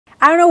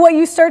I don't know what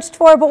you searched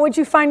for, but what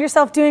you find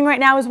yourself doing right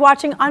now is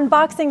watching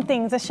Unboxing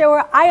Things, a show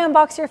where I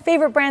unbox your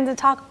favorite brands and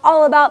talk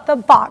all about the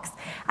box.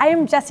 I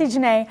am Jessie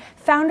Janae,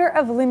 founder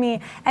of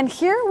Limi, and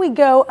here we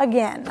go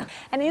again.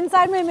 And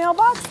inside my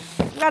mailbox,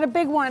 I've got a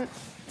big one.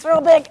 It's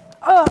real big,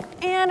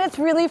 and it's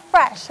really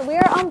fresh. We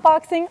are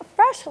unboxing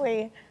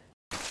Freshly.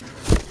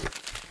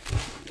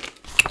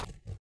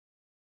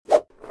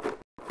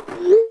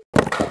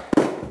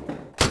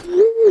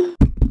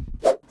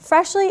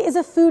 Freshly is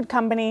a food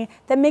company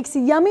that makes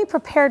yummy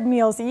prepared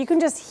meals that you can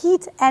just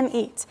heat and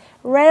eat.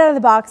 Right out of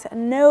the box,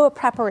 no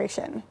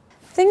preparation.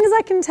 Things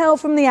I can tell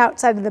from the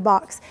outside of the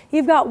box.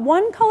 You've got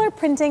one color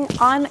printing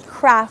on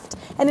Kraft,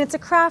 and it's a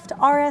Kraft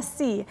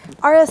RSC.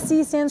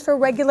 RSC stands for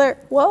regular,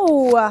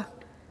 whoa,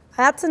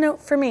 that's a note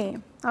for me,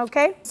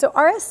 okay? So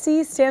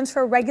RSC stands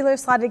for regular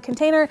slotted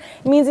container.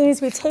 It means it needs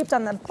to be taped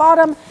on the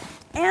bottom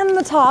and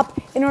the top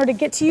in order to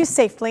get to you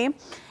safely.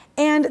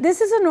 And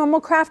this is a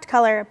normal Kraft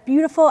color,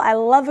 beautiful, I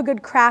love a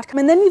good Kraft.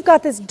 And then you've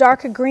got this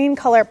dark green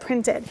color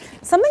printed.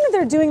 Something that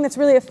they're doing that's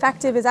really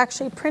effective is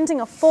actually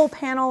printing a full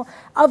panel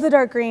of the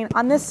dark green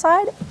on this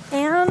side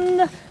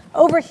and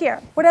over here.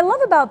 What I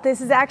love about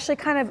this is it actually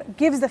kind of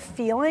gives the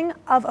feeling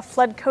of a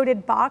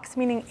flood-coated box,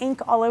 meaning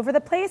ink all over the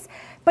place,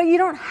 but you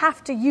don't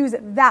have to use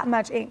that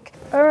much ink.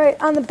 All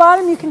right, on the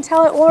bottom you can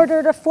tell I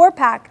ordered a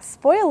 4-pack,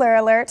 spoiler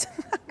alert.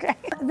 Okay.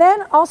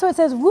 Then also it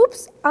says,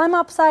 whoops, I'm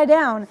upside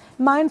down.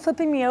 Mind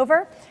flipping me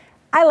over?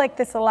 I like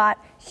this a lot.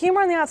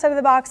 Humor on the outside of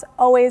the box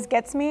always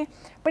gets me,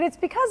 but it's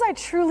because I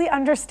truly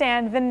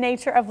understand the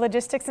nature of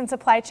logistics and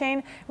supply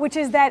chain, which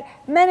is that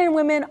men and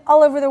women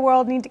all over the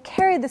world need to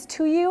carry this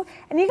to you,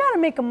 and you gotta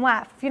make them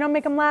laugh. If you don't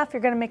make them laugh,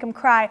 you're gonna make them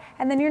cry,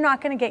 and then you're not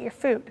gonna get your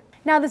food.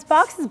 Now this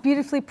box is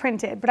beautifully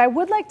printed, but I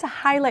would like to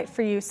highlight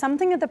for you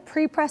something that the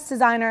pre-press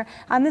designer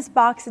on this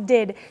box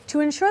did to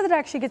ensure that it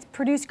actually gets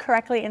produced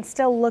correctly and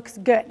still looks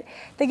good.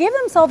 They gave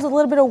themselves a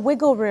little bit of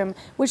wiggle room,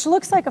 which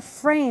looks like a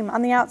frame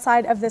on the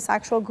outside of this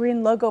actual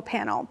green logo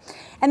panel.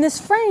 And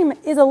this frame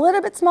is a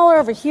little bit smaller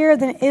over here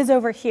than it is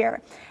over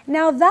here.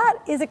 Now that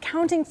is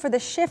accounting for the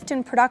shift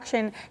in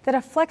production that a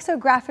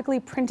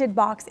flexographically printed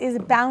box is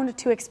bound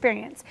to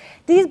experience.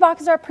 These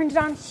boxes are printed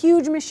on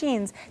huge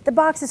machines. The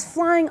box is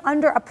flying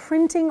under a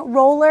printing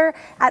roller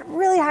at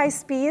really high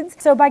speeds.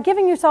 So by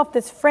giving yourself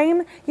this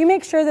frame, you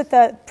make sure that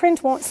the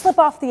print won't slip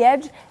off the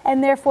edge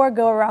and therefore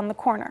go around the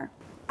corner.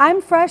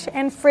 I'm fresh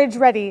and fridge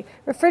ready.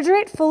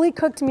 Refrigerate fully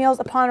cooked meals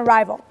upon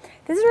arrival.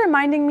 This is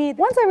reminding me,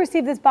 once I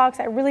receive this box,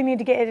 I really need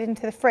to get it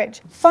into the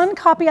fridge. Fun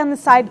copy on the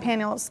side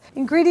panels.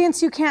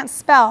 Ingredients you can't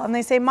spell, and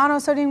they say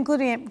monosodium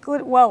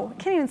glutamate, whoa,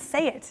 I can't even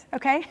say it,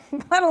 okay?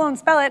 Let alone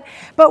spell it.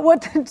 But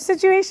what the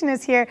situation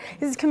is here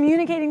is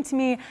communicating to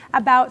me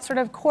about sort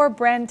of core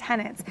brand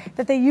tenets,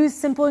 that they use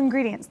simple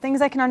ingredients,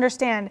 things I can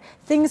understand,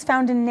 things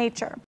found in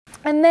nature.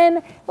 And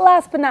then,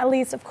 last but not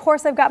least, of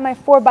course, I've got my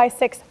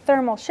 4x6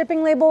 thermal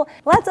shipping label.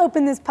 Let's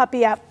open this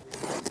puppy up.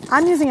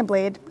 I'm using a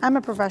blade. I'm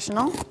a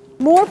professional.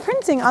 More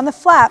printing on the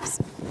flaps.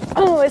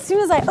 Oh, as soon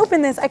as I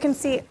open this, I can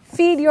see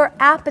feed your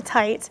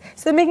appetite.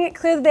 So they're making it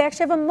clear that they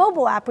actually have a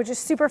mobile app, which is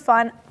super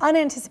fun,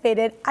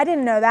 unanticipated. I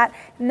didn't know that.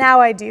 Now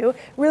I do.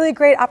 Really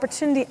great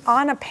opportunity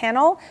on a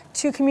panel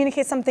to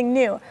communicate something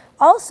new.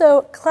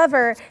 Also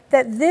clever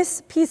that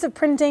this piece of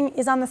printing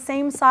is on the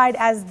same side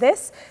as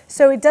this,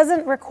 so it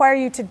doesn't require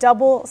you to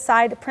double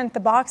side print the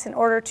box in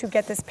order to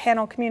get this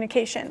panel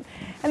communication.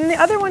 And then the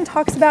other one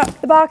talks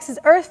about the box is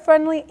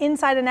earth-friendly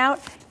inside and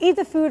out. Eat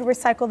the food,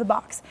 recycle the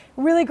box.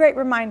 Really great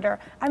reminder.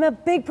 I'm a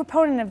big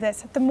proponent of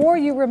this. The more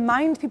you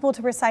remind people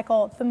to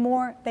recycle, the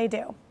more they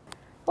do.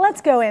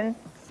 Let's go in.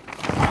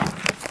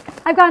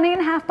 I've got an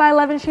 8.5 by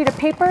 11 sheet of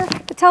paper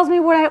that tells me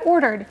what I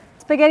ordered.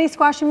 Spaghetti,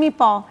 squash, and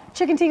meatball,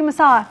 chicken tikka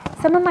masala,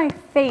 some of my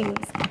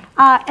faves.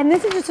 And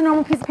this is just a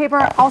normal piece of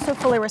paper, also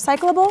fully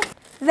recyclable.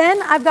 Then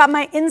I've got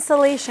my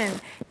insulation.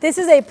 This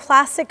is a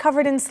plastic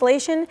covered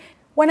insulation.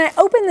 When I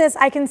open this,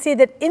 I can see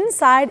that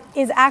inside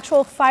is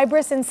actual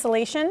fibrous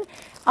insulation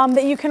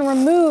that you can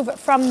remove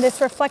from this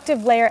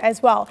reflective layer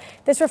as well.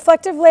 This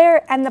reflective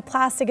layer and the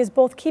plastic is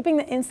both keeping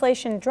the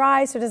insulation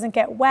dry so it doesn't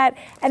get wet,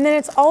 and then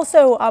it's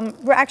also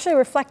actually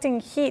reflecting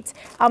heat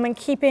and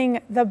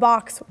keeping the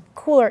box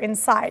cooler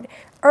inside.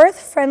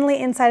 Earth-friendly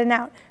inside and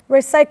out.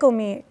 Recycle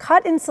me.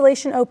 Cut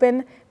insulation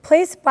open.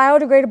 Place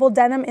biodegradable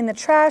denim in the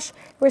trash.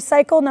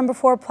 Recycle number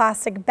 4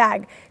 plastic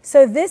bag.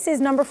 So this is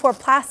number 4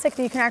 plastic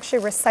that you can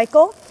actually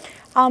recycle.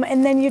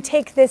 And then you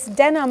take this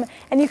denim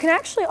and you can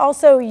actually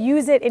also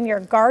use it in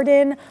your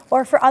garden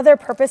or for other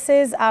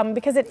purposes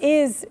because it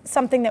is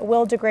something that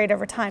will degrade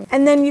over time.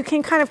 And then you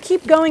can kind of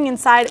keep going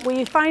inside. What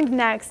you find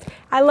next,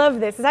 I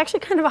love this. It's actually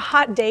kind of a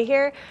hot day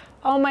here.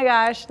 Oh my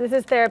gosh, this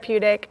is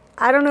therapeutic.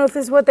 I don't know if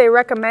this is what they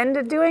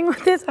recommend doing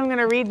with this. I'm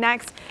gonna read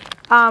next.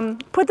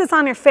 Put this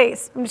on your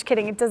face. I'm just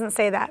kidding, it doesn't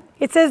say that.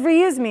 It says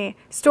reuse me.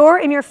 Store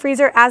in your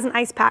freezer as an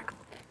ice pack.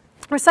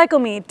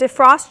 Recycle me,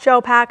 defrost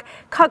gel pack,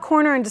 cut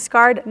corner and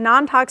discard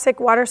non-toxic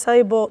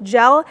water-soluble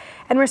gel,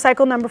 and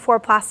recycle number 4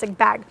 plastic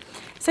bag.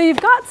 So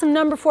you've got some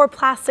number 4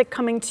 plastic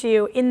coming to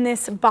you in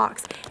this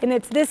box, and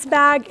it's this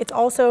bag, it's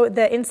also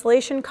the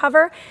insulation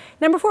cover.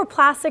 Number 4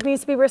 plastic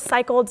needs to be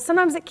recycled.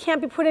 Sometimes it can't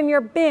be put in your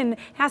bin. It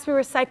has to be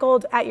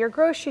recycled at your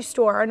grocery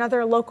store or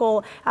another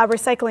local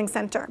recycling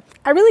center.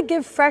 I really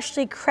give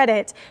Freshly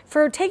credit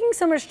for taking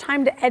so much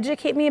time to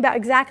educate me about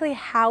exactly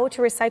how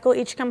to recycle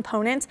each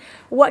component,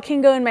 what can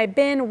go in my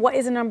bin, what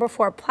is a number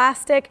 4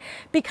 plastic,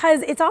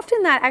 because it's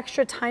often that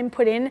extra time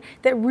put in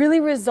that really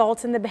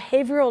results in the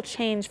behavioral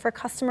change for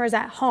customers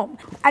at home.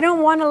 I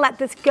don't want to let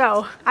this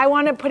go. I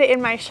want to put it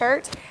in my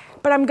shirt,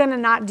 but I'm gonna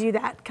not do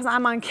that because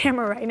I'm on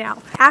camera right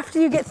now. After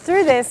you get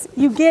through this,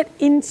 you get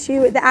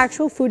into the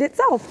actual food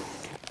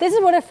itself. This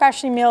is what a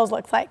Freshly Meals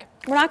looks like.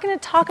 We're not going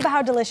to talk about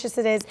how delicious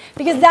it is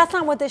because that's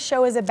not what this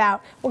show is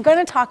about. We're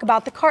going to talk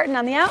about the carton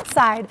on the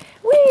outside.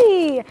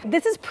 Whee!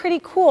 This is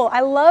pretty cool. I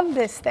love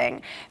this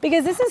thing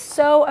because this is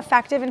so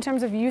effective in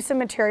terms of use of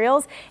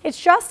materials. It's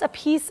just a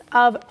piece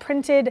of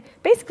printed,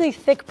 basically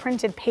thick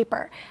printed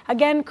paper.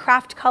 Again,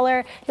 Kraft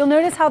color. You'll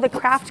notice how the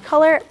Kraft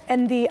color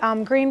and the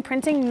green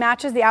printing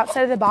matches the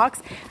outside of the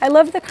box. I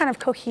love the kind of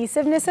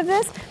cohesiveness of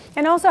this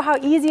and also how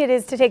easy it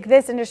is to take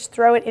this and just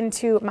throw it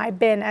into my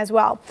bin as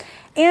well.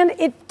 And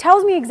it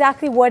tells me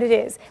exactly what it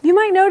is. You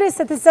might notice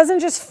that this doesn't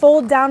just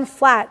fold down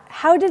flat.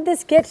 How did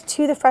this get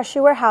to the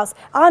Freshly warehouse?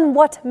 On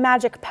what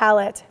magic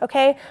pallet?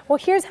 Okay, well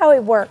here's how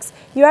it works.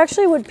 You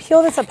actually would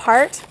peel this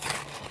apart,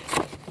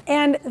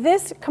 and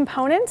this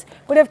component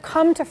would have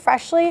come to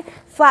Freshly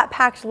flat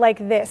packed like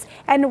this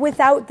and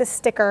without the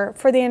sticker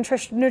for the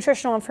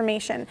nutritional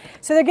information.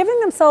 So they're giving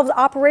themselves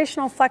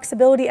operational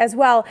flexibility as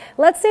well.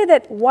 Let's say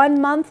that 1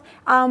 month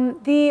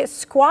the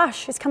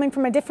squash is coming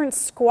from a different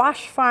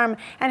squash farm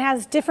and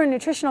has different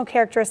nutritional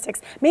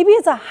characteristics. Maybe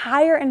it's a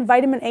higher in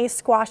vitamin A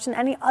squash than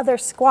any other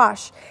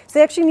squash. So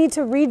they actually need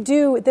to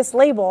redo this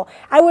label.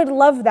 I would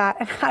love that,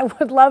 and I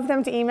would love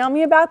them to email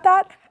me about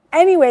that.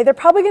 Anyway, they're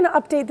probably going to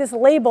update this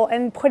label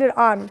and put it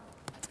on.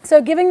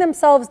 So giving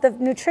themselves the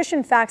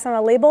nutrition facts on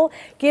a label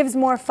gives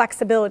more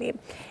flexibility.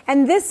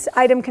 And this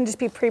item can just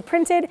be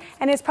pre-printed,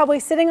 and it's probably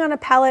sitting on a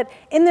pallet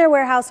in their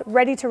warehouse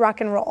ready to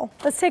rock and roll.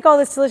 Let's take all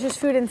this delicious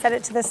food and set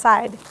it to the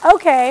side.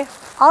 Okay,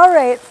 all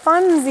right,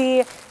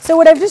 funsy. So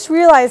what I've just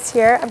realized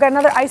here, I've got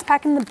another ice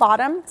pack in the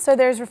bottom. So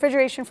there's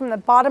refrigeration from the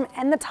bottom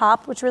and the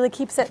top, which really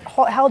keeps it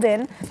held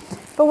in.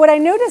 But what I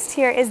noticed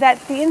here is that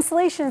the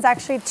insulation is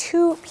actually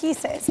 2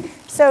 pieces.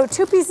 So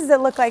 2 pieces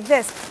that look like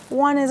this.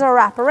 One is a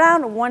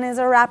wraparound, one is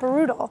a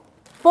wraparoodle.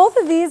 Both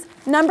of these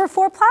number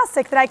 4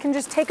 plastic that I can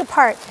just take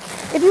apart.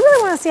 If you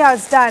really want to see how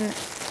it's done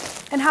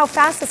and how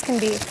fast this can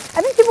be,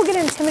 I think people get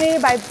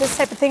intimidated by this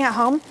type of thing at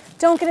home.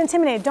 Don't get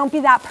intimidated, don't be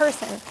that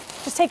person.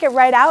 Just take it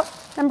right out,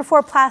 number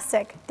 4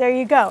 plastic, there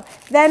you go.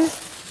 Then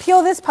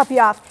peel this puppy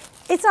off.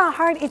 It's not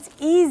hard, it's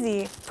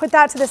easy. Put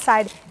that to the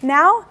side.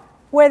 Now,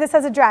 wear this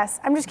as a dress.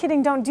 I'm just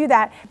kidding, don't do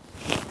that.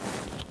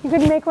 You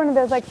could make one of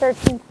those like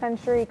 13th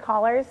century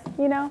collars,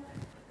 you know?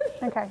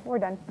 Okay, we're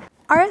done.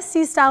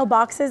 RSC style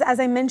boxes, as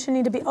I mentioned,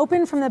 need to be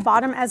open from the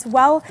bottom as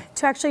well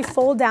to actually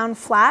fold down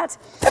flat.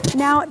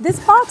 Now, this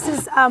box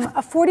is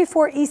a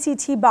 44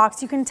 ECT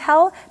box. You can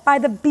tell by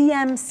the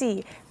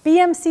BMC.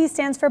 BMC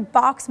stands for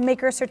Box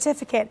Maker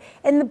Certificate.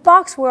 In the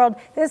box world,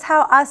 this is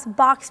how us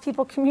box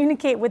people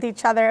communicate with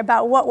each other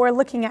about what we're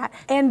looking at.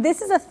 And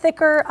this is a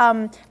thicker,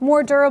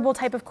 more durable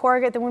type of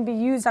corrugate than would be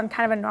used on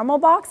kind of a normal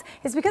box.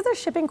 It's because they're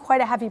shipping quite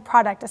a heavy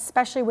product,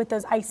 especially with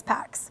those ice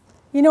packs.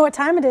 You know what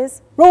time it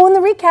is. Rolling the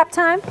recap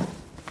time.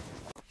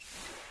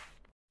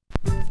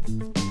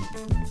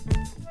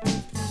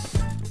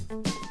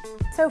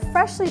 So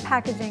Freshly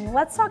packaging,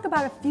 let's talk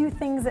about a few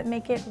things that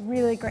make it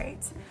really great.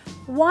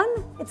 One,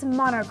 it's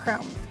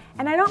monochrome.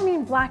 And I don't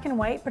mean black and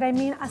white, but I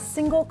mean a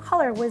single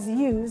color was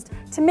used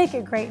to make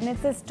it great, and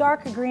it's this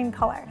dark green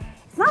color.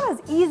 It's not as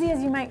easy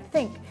as you might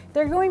think.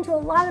 They're going to a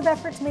lot of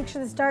effort to make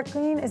sure this dark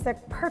green is the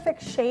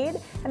perfect shade,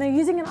 and they're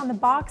using it on the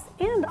box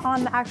and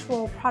on the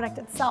actual product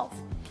itself.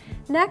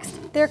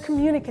 Next, they're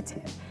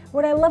communicative.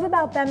 What I love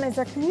about them is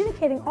they're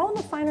communicating all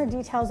the finer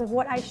details of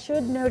what I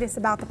should notice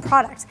about the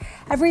product.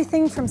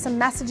 Everything from some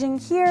messaging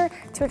here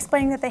to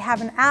explaining that they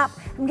have an app.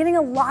 I'm getting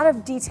a lot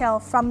of detail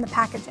from the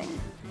packaging.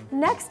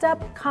 Next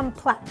up,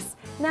 complex.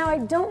 Now, I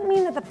don't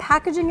mean that the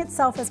packaging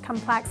itself is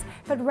complex,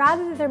 but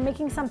rather that they're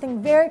making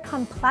something very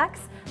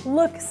complex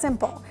look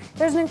simple.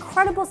 There's an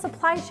incredible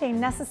supply chain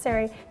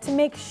necessary to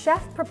make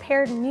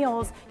chef-prepared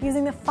meals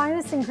using the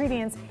finest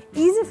ingredients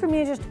easy for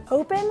me to just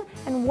open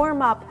and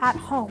warm up at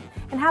home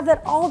and have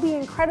that all be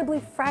incredibly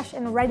fresh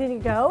and ready to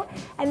go.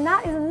 And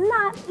that is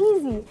not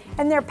easy,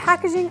 and their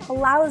packaging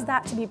allows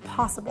that to be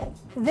possible.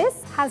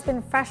 This has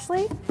been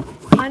Freshly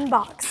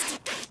Unboxed.